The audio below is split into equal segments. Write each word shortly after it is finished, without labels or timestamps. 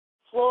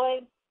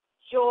Floyd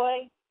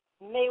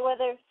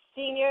Mayweather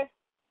Sr.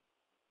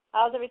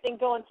 How's everything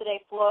going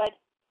today, Floyd?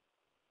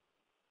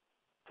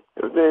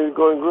 Everything's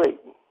going great.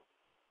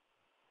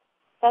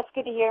 That's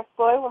good to hear,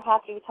 Floyd. We're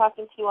happy to be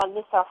talking to you on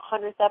this, our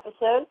 100th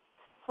episode.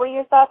 What are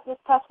your thoughts on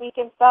this past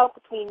weekend's bout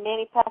between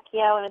Manny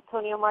Pacquiao and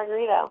Antonio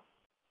Margarito?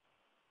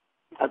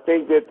 I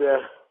think that,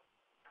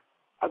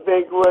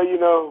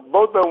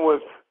 both of them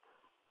was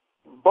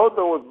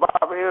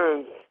Bob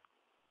Aaron's,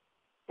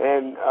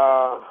 and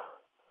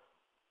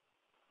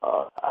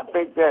I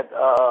think that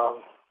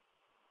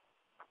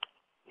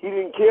he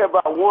didn't care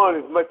about one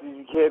as much as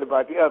he cared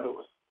about the other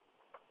one.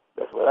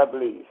 That's what I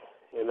believe,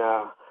 and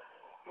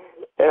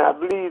I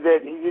believe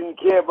that he didn't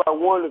care about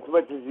one as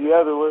much as the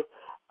other one.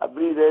 I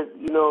believe that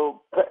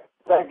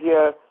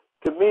Pacquiao,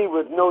 to me,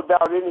 was no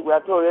doubt anyway. I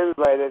told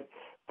everybody that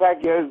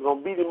Pacquiao is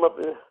gonna beat him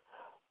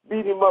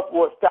up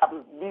or stop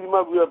him, beat him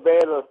up real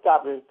bad or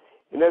stop him,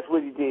 and that's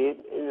what he did.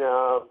 And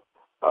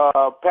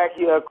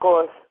Pacquiao, of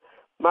course,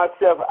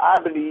 myself, I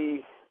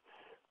believe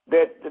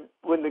that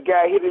when the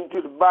guy hit him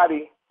to the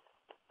body,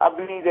 I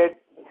believe that,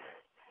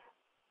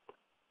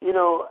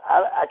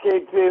 I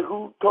can't say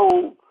who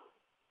told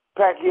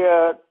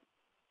Pacquiao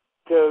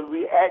to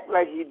react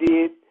like he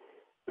did,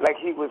 like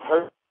he was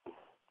hurt.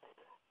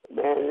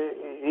 Man,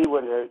 he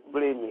wasn't hurt,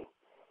 believe me.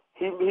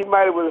 He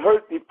might have was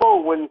hurt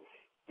before when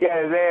he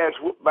got his ass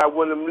whooped by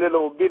one of them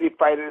little bitty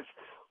fighters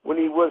when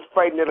he was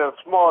fighting at a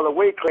smaller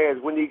weight class,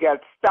 when he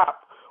got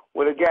stopped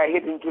when a guy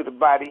hit him to the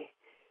body.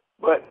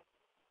 But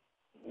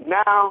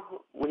now,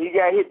 when he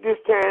got hit this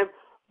time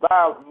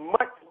by a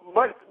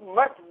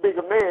much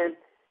bigger man,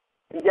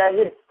 he got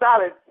hit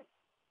solid,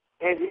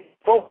 and he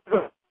focused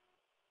up.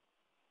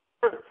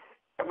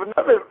 If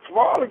another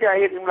smaller guy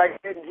hit him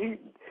like that, and he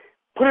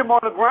put him on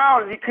the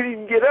ground and he couldn't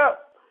even get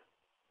up,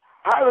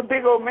 how the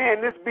big old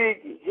man this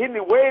big, hitting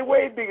him way,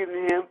 way bigger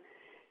than him,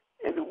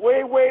 and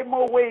way, way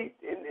more weight,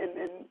 and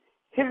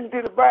hit him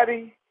to the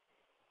body,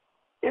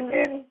 and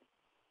then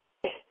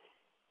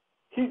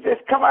he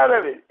just come out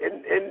of it,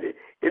 and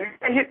he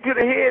got hit to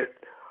the head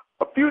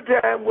a few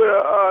times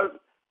with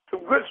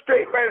some good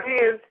straight right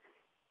hands,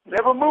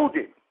 never moved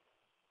it.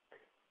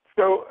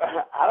 So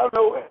I don't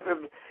know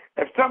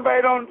if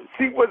somebody don't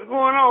see what's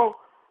going on.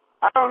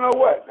 I don't know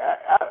what.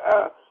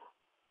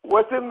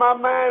 What's in my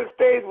mind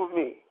stays with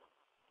me,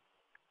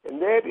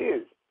 and there it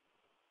is.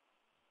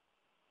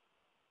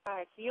 All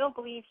right, so you don't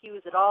believe he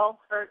was at all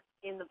hurt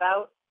in the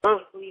bout? Huh?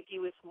 You believe he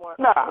was more...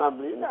 Nah, hell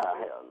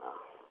no.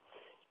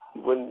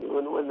 Wouldn't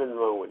nothing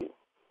wrong with him.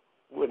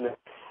 Wouldn't.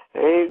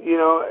 And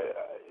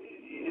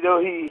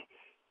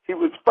he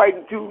was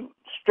fighting too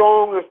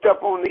strong and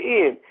stuff on the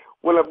end.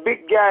 When a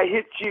big guy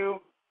hits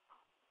you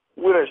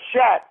with a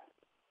shot,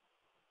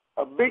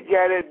 a big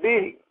guy that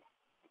big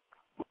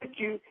hit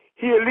you,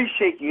 he'll at least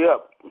shake you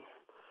up,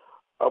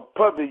 or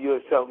puzzle you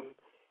or something,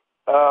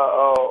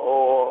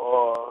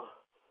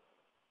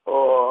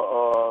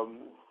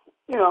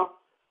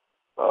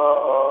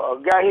 a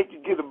guy hit you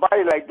to the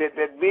body like that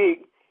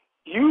big.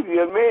 Usually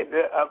a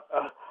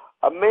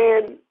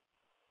man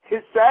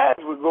his size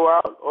would go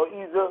out or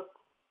either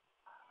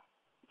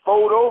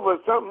fold over or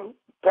something.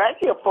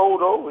 Pacquiao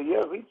fold over,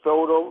 yeah, he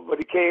fold over, but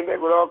he came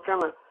back with all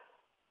kind of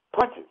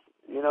punches,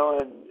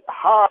 and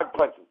hard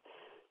punches.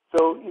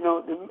 So,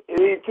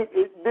 it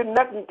did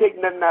nothing take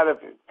nothing out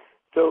of him.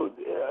 So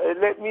it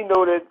let me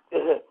know that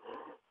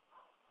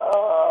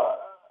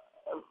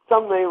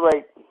something ain't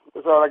right.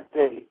 That's all I can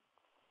tell you.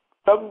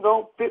 Something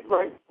don't fit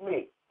right with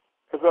me.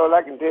 That's all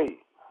I can tell you.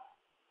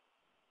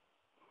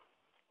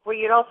 Were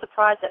you at all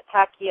surprised that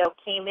Pacquiao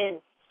came in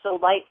so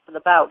light for the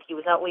bout? He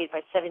was outweighed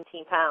by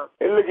 17 pounds.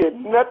 And look at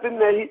nothing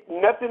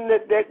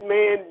that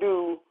man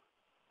do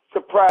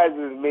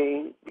surprises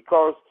me,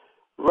 because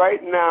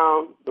right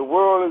now the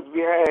world is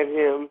behind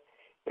him,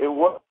 and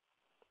what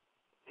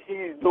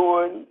he's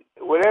doing,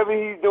 whatever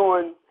he's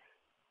doing,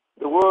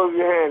 the world is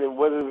behind him.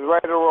 Whether it's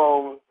right or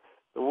wrong,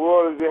 the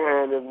world is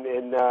behind him,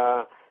 and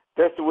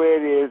that's the way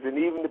it is. And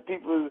even the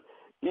people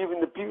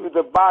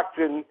that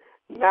boxing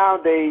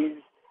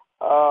nowadays,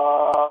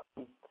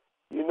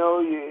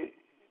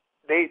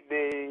 if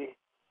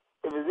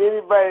there's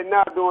anybody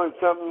not doing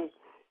something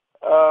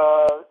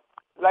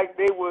like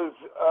they was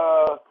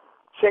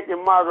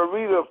checking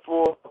Margarita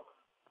for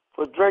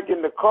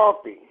drinking the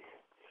coffee,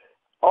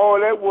 all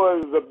that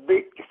was a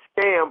big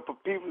scam for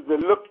people to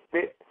look at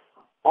it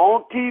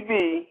on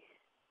TV.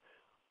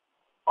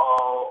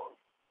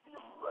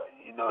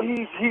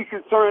 He's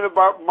concerned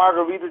about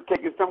Margarita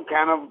taking some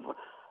kind of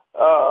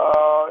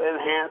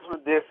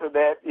enhancement, this or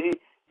that.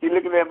 He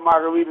looking at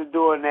Margarita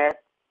doing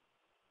that.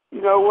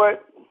 You know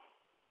what?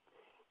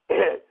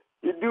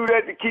 You do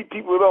that to keep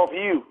people off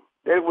you.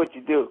 That's what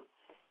you do.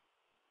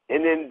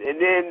 And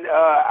then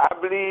I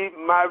believe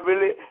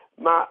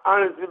my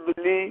honest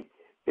belief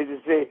is to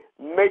say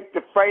make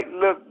the fight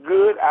look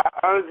good. I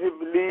honestly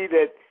believe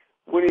that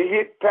when he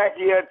hit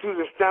Pacquiao to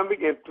the stomach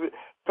and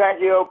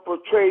Pacquiao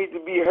portrayed to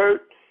be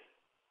hurt,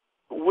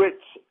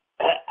 which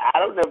I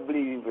don't ever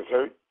believe he was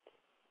hurt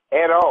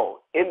at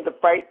all in the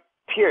fight,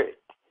 period.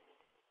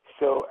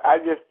 So I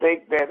just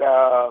think that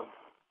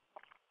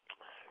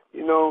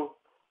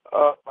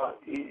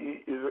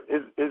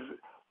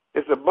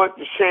it's a bunch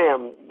of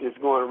sham that's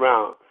going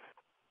around.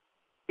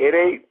 It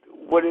ain't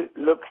what it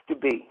looks to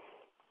be.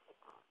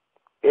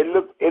 It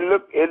looked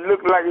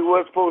like it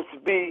was supposed to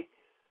be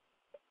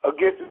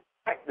against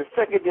the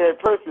secondary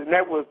person.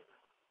 That was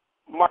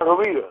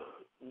Margarita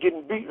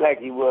getting beat like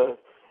he was,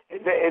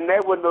 and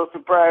that was no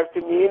surprise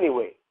to me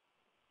anyway.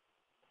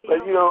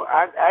 But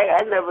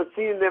I never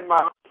seen that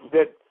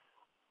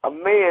a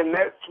man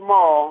that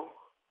small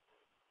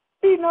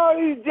beating all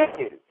these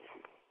jackets.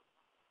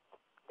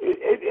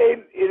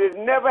 It has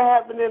never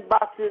happened in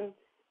boxing,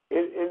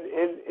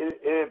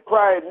 and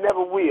probably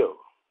never will.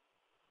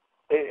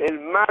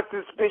 And my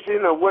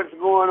suspicion of what's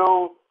going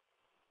on,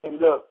 and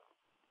look,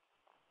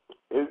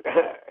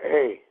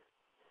 hey,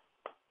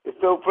 it's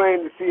so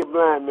plain to see a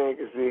blind man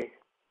can see.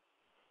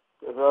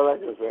 That's all I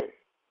can say.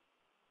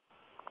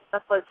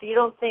 That's what. So you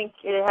don't think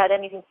it had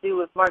anything to do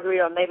with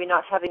Margarito maybe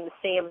not having the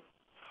same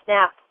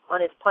snap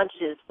on his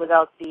punches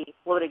without the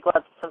loaded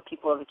gloves that some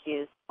people have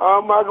accused?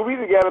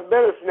 Margarita got a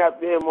better snap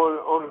than him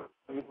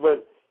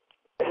but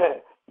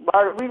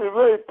Margarita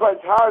really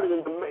punched harder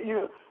than the man.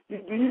 You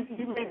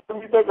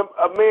think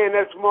a man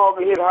that small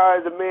can hit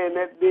harder than a man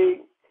that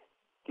big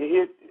can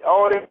hit?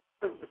 All they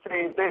do the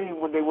same thing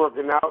when they're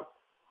working out,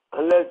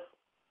 unless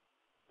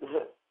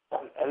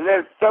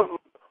something's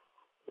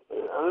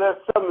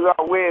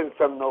outweighing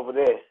something over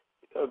there.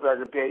 That's what I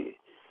can tell you.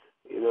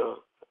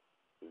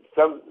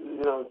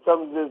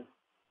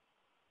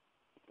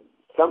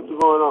 Something's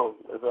going on.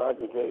 That's all I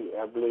can tell you.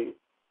 I believe.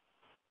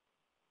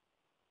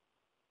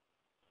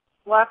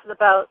 Well, after the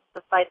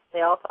fight that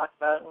they all talk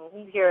about, and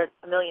we hear it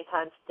a million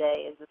times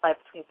today, is the fight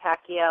between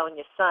Pacquiao and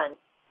your son.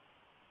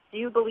 Do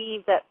you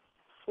believe that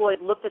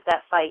Floyd looked at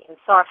that fight and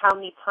saw how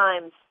many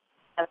times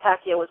that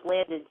Pacquiao was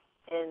landed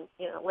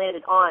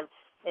on,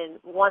 and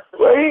once the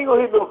he ain't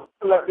gonna hit no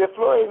like that.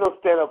 Floyd ain't no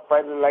stand-up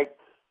fighter like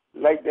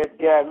that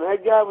guy. Man,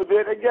 that guy was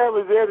there. That guy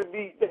was there to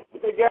be.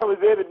 That guy was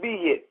there to be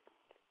hit.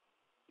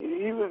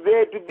 He was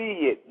there to be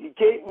hit. You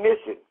can't miss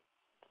it.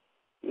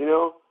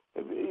 You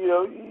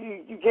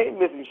can't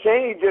miss him.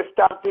 Shane just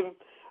stopped him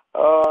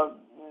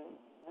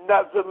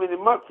not so many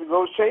months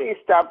ago. Shane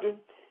stopped him,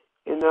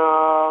 and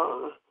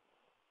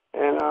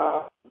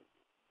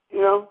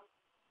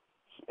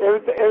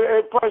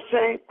every punch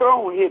Shane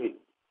thrown hit him.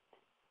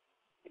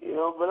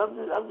 But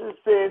I'm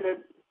just saying that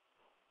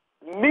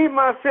me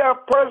myself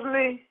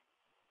personally,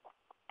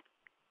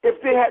 if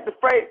they had to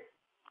fight,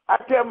 I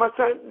tell my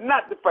son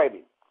not to fight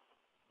him.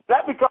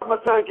 Not because my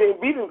son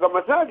can't beat him, because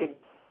my son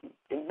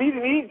can beat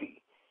him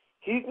easy.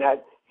 He's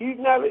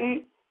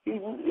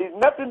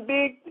nothing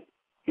big.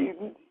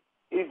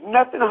 He's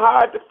nothing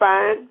hard to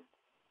find.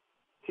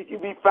 He can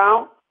be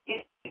found.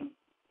 And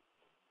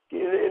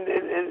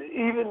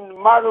even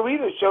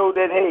Margarita showed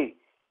that, hey,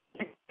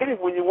 you can hit him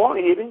when you want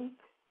to hit him.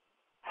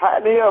 How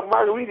the hell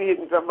Margarita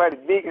hitting somebody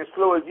big and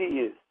slow as he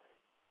is?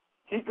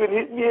 He couldn't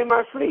hit me in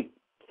my sleep.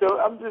 So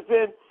I'm just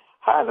saying,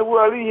 how in the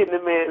world he hitting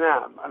the man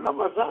now? I know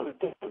my son is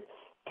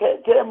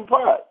tear him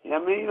apart. You know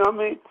what I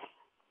mean?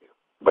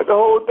 But the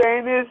whole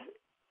thing is,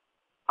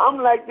 I'm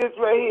like this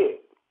right here.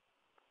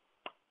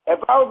 If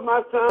I was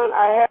my son,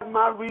 I have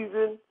my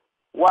reason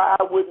why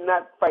I would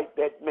not fight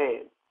that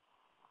man.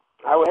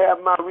 I would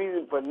have my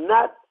reason for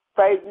not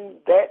fighting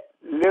that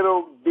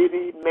little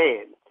bitty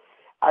man.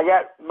 I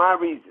got my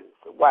reasons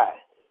why.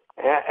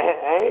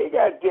 I ain't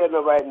got to tell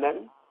nobody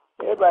nothing.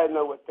 Everybody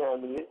know what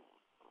time it is.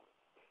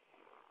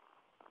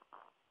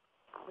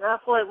 Now,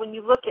 Floyd, when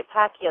you look at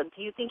Pacquiao,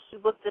 do you think he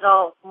looked at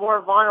all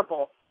more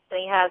vulnerable than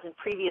he has in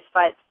previous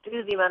fights due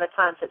to the amount of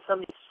times that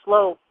somebody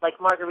slow like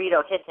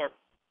Margarito hit him?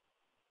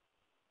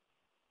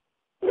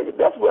 Look,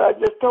 that's what I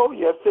just told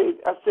you. I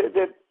said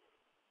that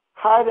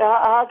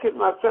how could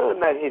my son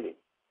not hit him?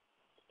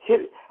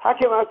 How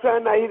can my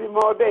son not hit him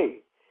all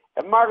day?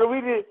 If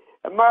Margarita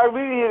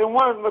hit him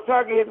once, my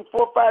son can hit him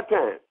 4 or 5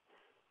 times.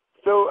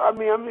 So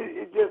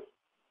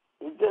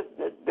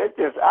that's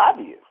just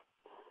obvious.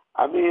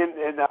 I mean,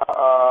 and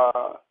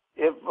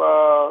if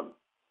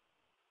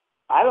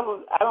I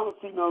don't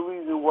see no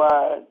reason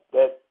why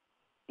that,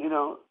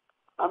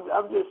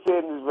 I'm just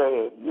saying this right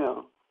here,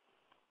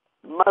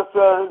 my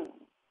son,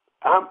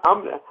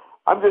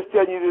 I'm just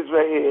telling you this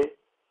right here.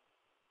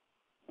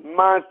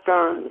 My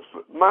son is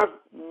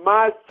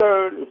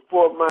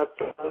for my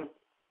son.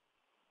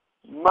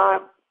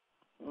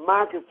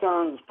 My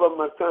concern is for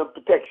my son's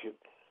protection.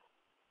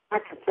 My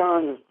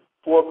concern is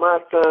for my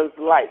son's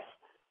life.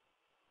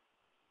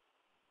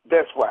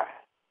 That's why.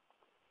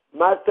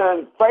 My son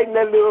is fighting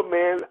that little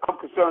man. I'm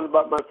concerned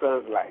about my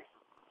son's life.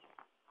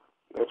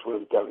 That's what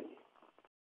I'm telling you.